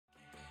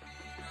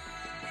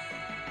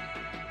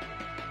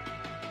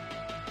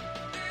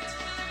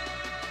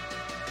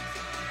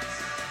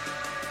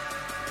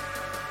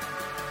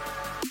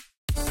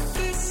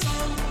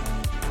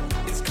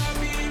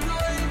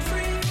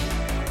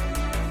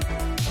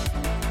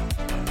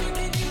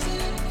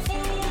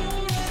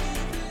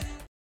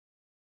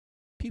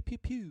pew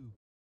pew.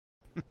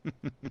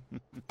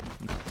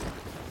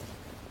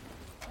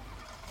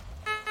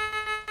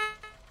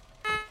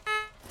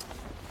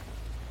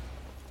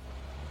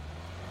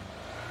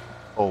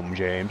 Home,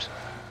 James.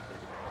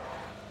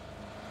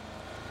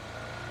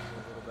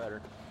 A little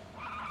better.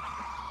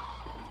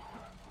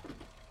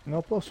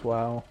 No plus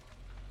wow.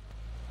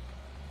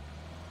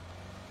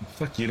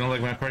 Fuck, you don't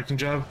like my parking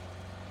job?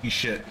 You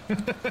shit.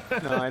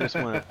 No, I just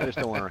don't want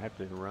to have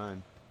to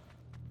run.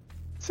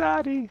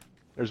 Sorry.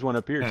 There's one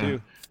up here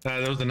too.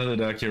 There was another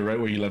dock here right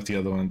where you left the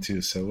other one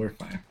too, so we're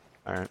fine.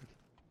 All right.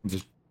 I'm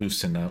just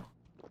boosting up.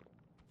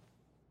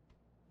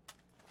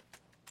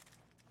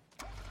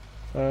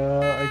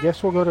 I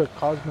guess we'll go to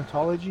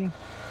cosmetology.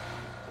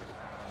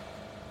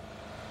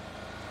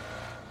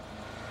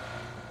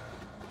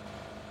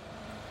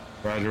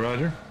 Roger,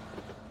 roger.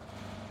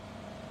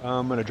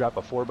 I'm gonna drop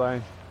a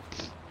 4x.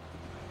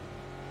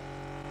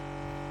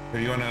 If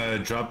you want to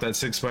drop that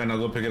 6x and I'll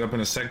go pick it up in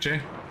a sec, Jay?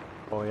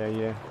 Oh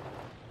yeah.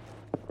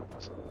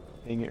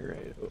 Hang it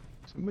right. Oh,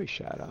 somebody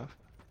shot off.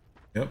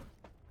 Yep.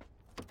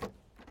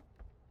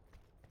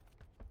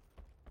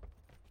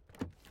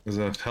 There's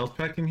a health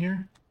pack in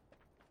here.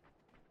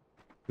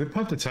 They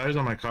popped the tires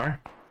on my car.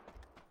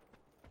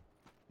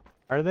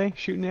 Are they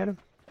shooting at him?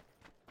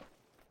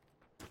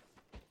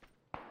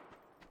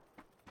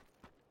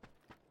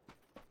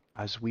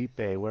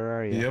 Asweepe, where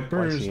are you? Yep,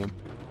 Oh, I see him.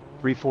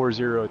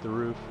 340 at the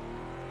roof.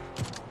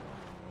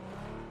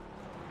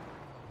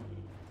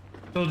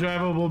 Still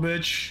drivable,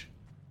 bitch.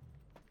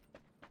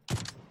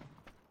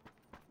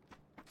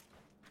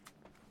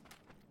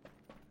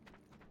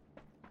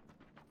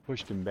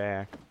 Pushed him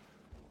back.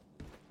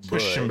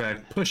 Push him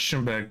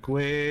But back,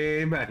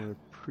 way back. I would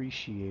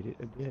appreciate it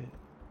a bit.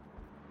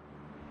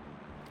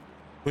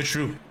 Which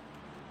roof?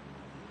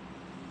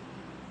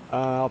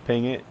 I'll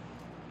ping it.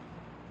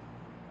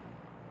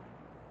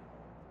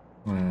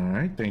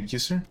 Alright, thank you,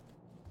 sir.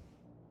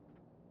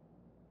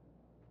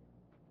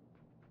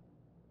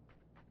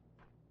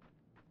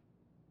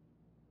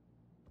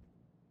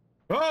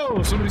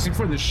 Oh, somebody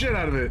C4 the shit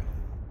out of it.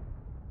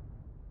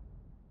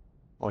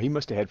 Oh, he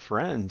must have had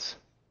friends.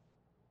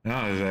 No,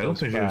 I don't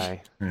think it was.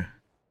 Bye. Yeah.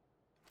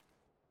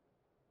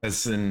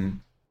 As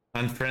in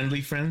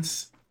unfriendly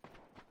friends?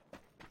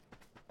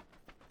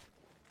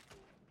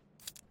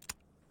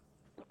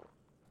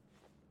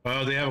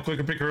 Oh, they have a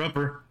quicker picker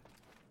upper.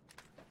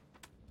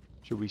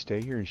 Should we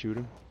stay here and shoot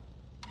him?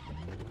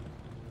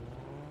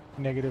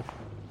 Negative.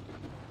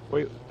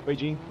 Wait,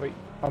 Gene, wait.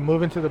 I'm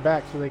moving to the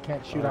back so they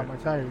can't shoot out Alright.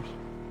 my tires.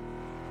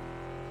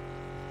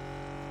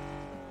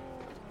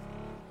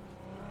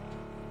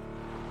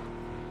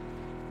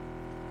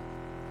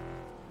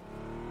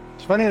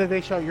 It's funny that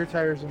they shot your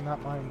tires and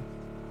not mine.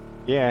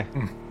 Yeah.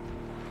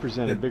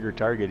 Present a bigger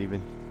target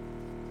even.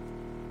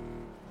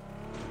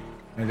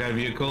 I got a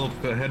vehicle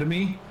up ahead of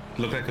me.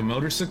 Look like a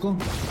motorcycle.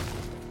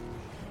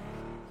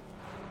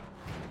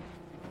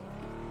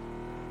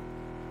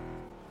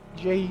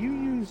 Jay, you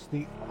use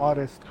the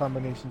oddest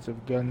combinations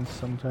of guns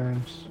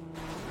sometimes.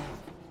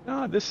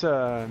 No, this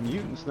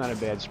mutant's not a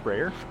bad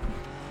sprayer.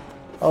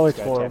 Oh, it's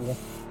Tap, horrible.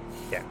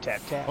 Tap,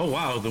 tap, tap. Oh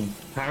wow, the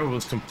power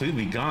was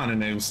completely gone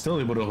and I was still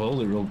able to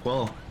hold it real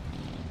well.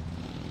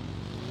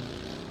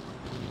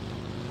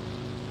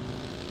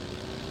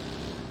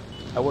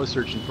 I was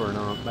searching for an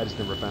arm. I just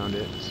never found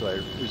it, so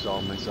I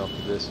resolved myself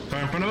to this.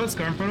 Car in front of us,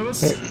 car in front of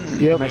us.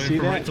 Yep. Can I see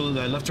From that? right to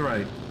left to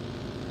right.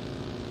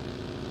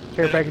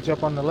 Care package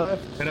up on the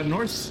left. Head up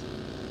north.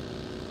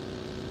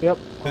 Yep.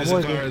 I'm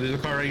with you. There's a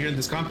car right here in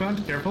this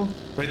compound. Careful.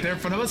 Right there in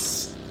front of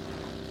us.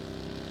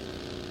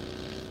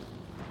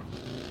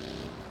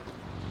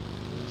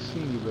 See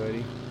you,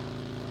 buddy.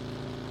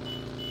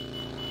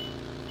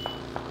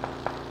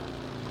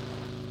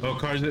 Oh,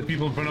 cars,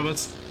 people in front of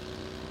us.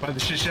 By the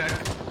shit shack.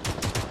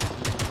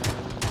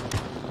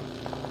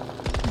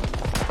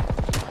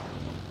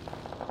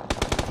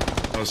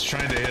 I was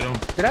trying to hit him.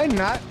 Did I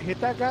not hit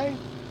that guy?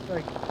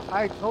 Like,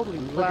 I totally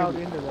plowed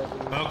into that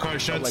dude. Oh, car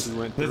shuts. like we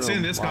went Let's through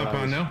in them this while I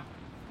compound was- now.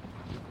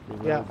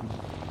 Yeah.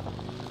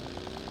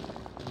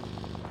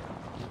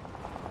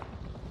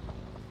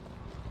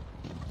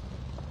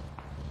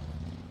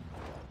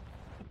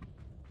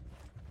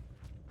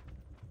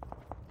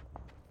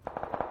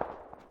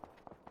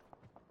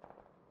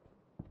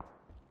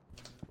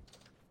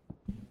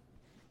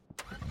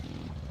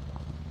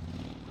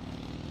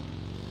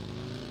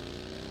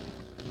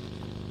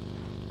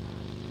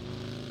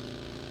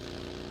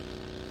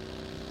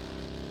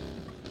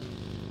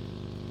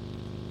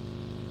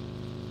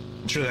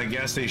 I'm sure that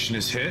gas station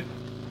is hit.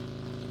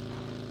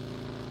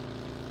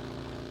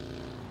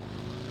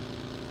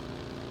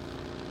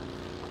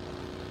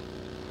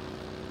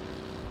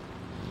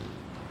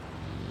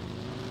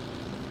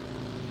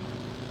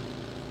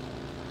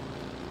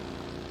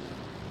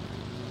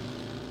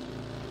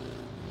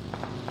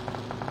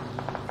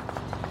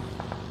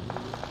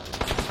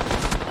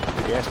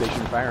 The gas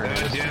station firing.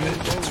 God damn it.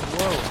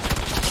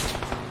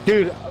 Whoa.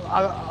 Dude,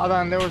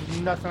 Alan, there was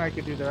nothing I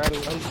could do there.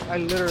 I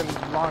literally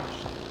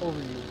launched over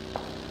you.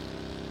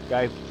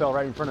 Guy fell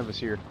right in front of us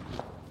here.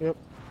 Yep.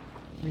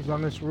 He's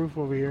on this roof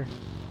over here.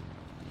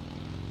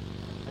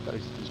 I thought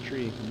it was this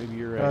tree. Maybe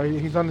you're right.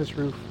 He's on this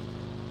roof.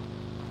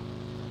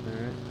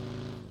 Alright.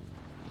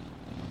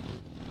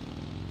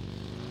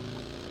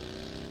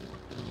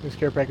 This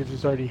care package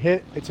is already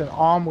hit. It's an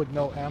ARM with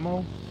no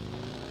ammo.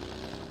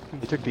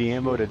 They took the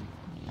ammo to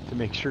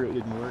make sure it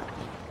didn't work.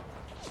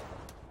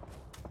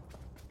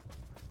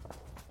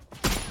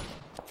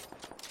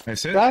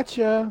 That's it?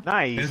 Gotcha.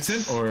 Nice.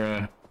 Instant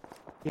or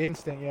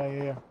Instant,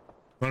 yeah.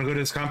 wanna go to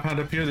this compound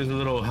up here? There's a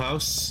little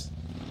house.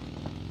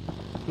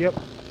 Yep.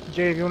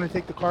 Jay, if you want to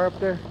take the car up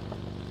there.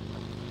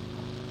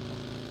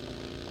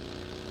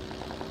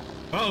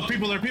 Oh,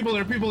 people there.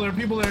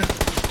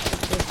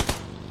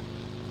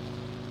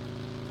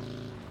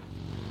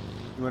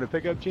 You want to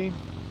pick up, Gene?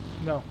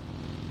 No.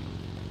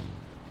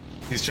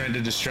 He's trying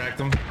to distract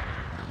them.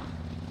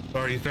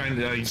 Or he's trying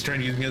to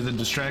use me as a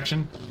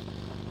distraction.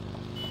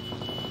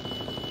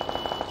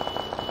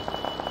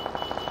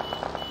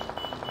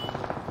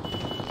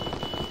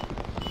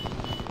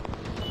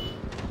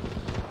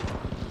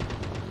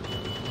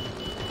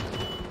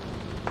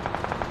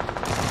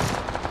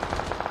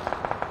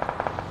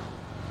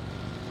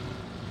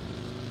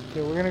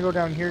 Okay, we're gonna go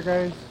down here,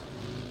 guys.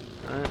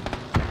 Alright.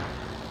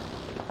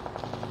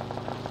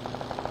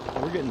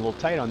 We're getting a little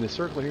tight on this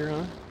circle here,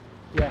 huh?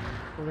 Yeah,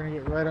 we're gonna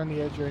get right on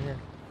the edge right here.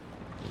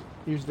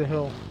 Use the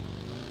hill.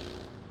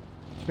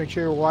 Just make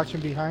sure you're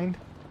watching behind.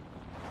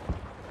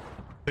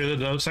 Clear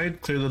the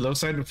low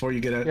side before you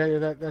get at.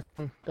 Yeah,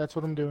 that's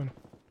what I'm doing.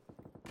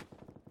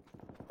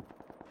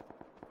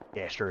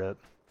 Gassed her up.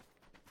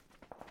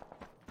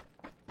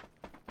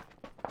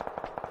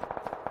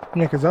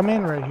 Yeah, cause I'm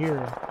in right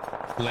here.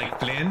 Like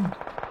Glenn.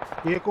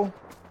 Vehicle.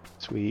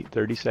 Sweet.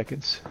 30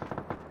 seconds.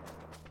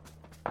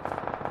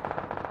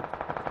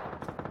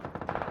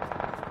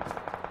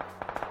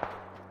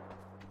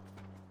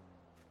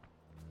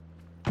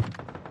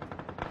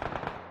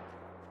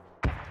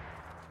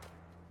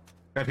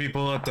 Got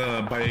people at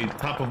the by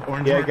top of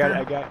orange. Yeah, marker.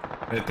 I got it.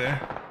 Right there.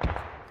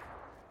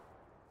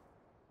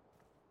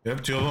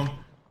 Yep, 2 of them.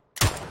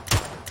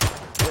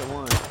 Hit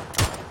one.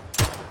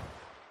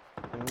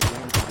 And we're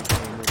going to the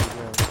game. There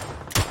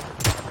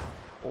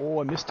we go.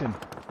 Oh, I missed him.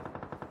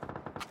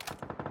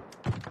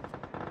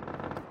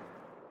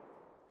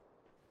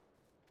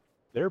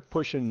 They're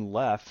pushing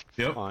left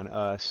Yep. on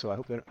us, so I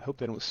hope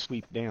they don't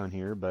sweep down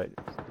here, but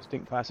it's a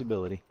distinct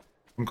possibility.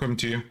 I'm coming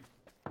to you.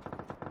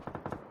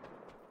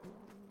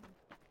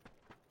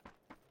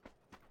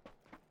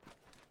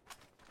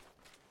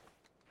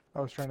 I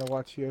was trying to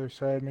watch the other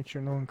side, make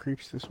sure no one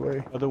creeps this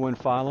way. Other one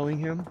following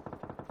him.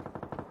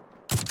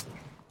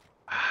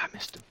 Ah, I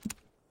missed him.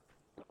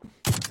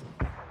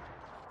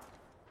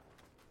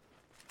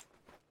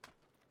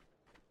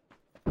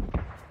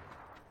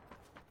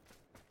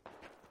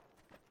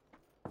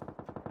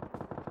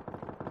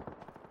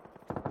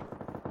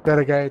 Got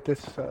a guy at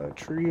this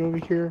tree over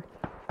here.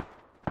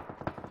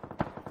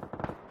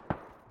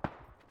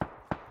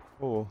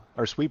 Oh,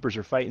 our sweepers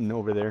are fighting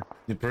over there.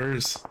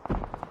 Yippers.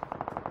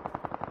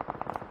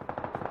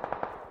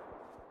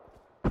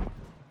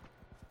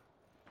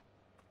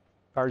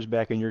 Car's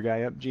backing your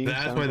guy up, Gene.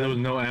 That's sounds why there like.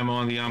 was no ammo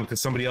on the because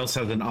somebody else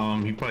has an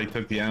He probably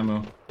took the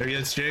ammo. There he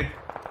is, Jay.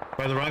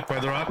 By the rock.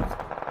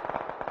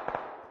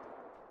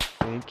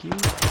 Thank you.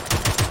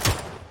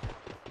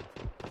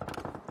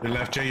 Your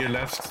left, Jay. Your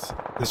left.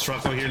 This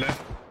truck over here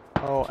left.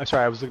 Oh, I'm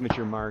sorry. I was looking at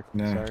your mark.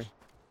 No. Sorry.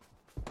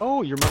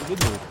 Oh, your mark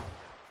did move.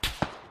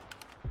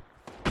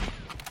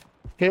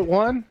 Hit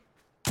one.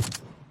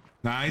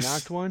 Nice.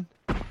 Knocked one.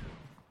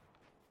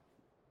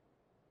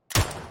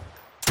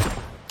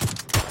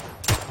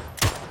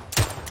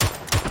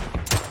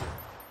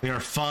 They are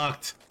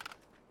fucked.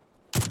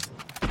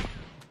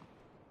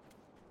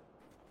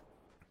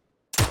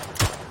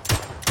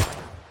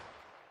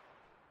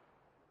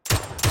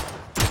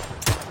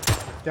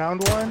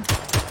 Downed one.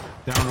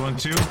 Down 1,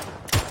 2.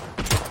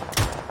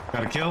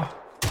 Got a kill.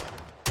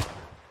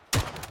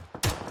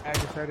 I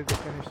decided to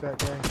finish that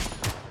guy.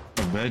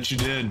 I bet you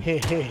did. Hey,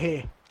 hey,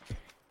 hey.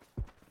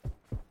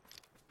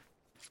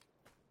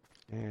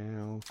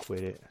 Now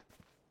quit it.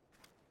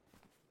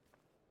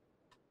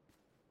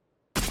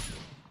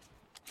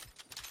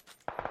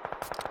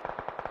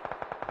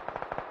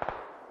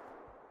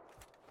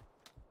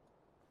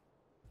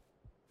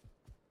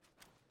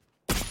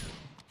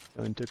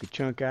 Someone took a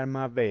chunk out of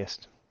my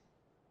vest.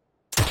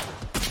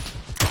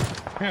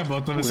 Yeah,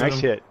 both of Ooh, us nice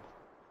hit him. hit.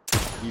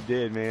 You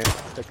did, man.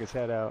 Stuck his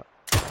head out.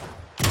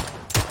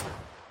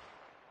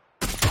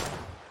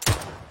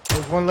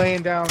 There's one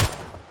laying down.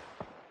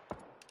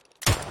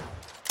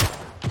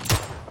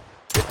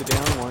 Hit the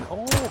down one.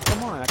 Oh,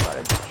 come on. I thought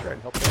I'd try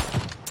to help that.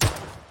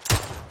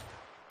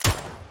 I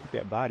think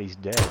that body's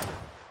dead.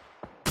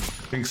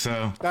 Think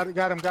so. Got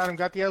him.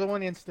 Got the other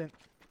one instant.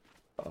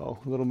 Oh,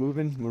 a little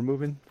moving. We're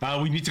moving.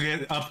 We need to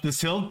get up this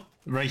hill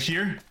right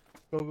here.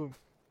 Go, go.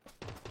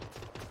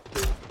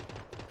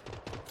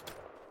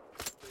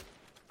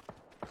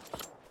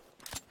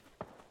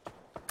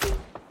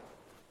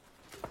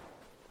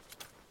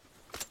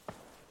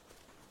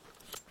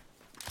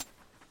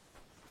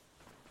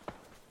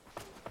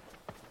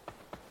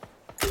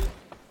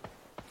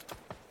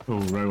 Oh,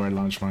 right where I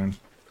launched mine.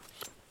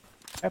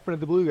 Happened to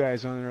the blue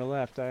guys on their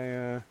left.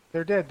 I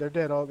They're dead. They're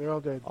dead. They're all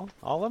dead.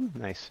 all of them.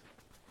 Nice.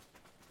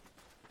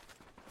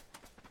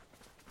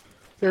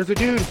 There's a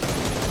dude.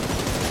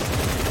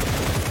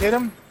 Hit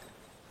him.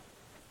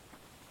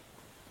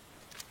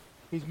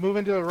 He's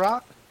moving to the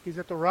rock. He's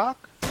at the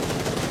rock.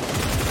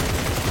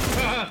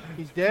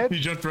 He's dead. He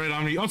jumped right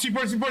on me. Oh,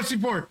 C4, C4,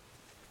 C4.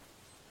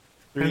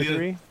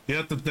 3-3.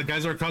 Yeah, the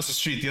guys are across the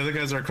street. The other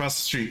guys are across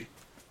the street.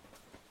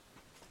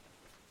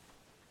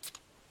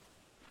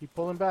 Keep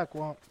pulling back,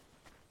 Womp.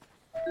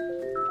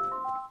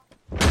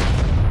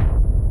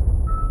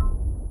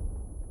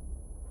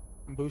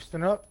 I'm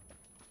boosting up.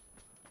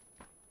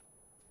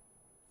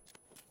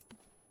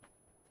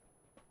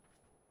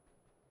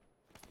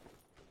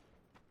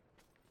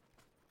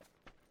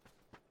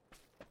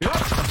 Yep.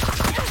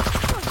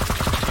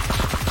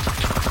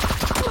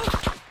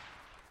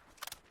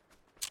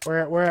 Where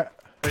at? Where at?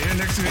 Right here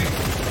next to me.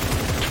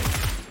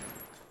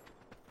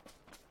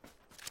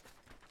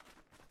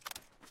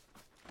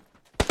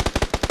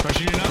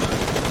 Rushing you now.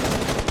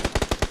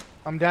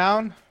 I'm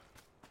down.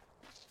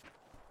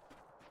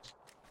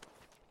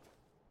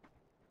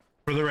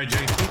 Further right, Jay.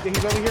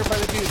 He's over here by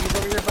the dude. He's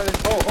over here by the.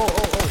 Oh.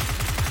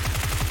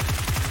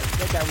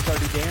 That guy was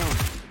already down.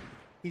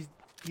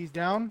 He's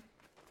down.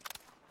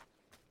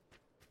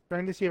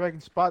 Trying to see if I can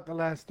spot the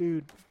last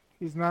dude.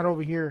 He's not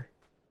over here.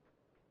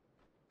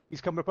 He's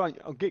coming up on you.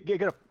 Oh, get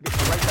up. Get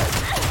the right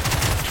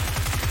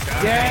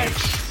side.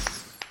 Yes.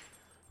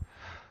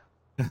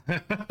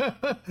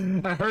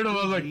 I heard him.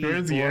 I was like, Jeez,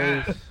 where's he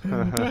at?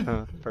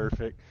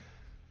 Perfect.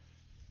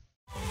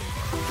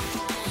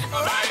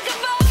 Alright.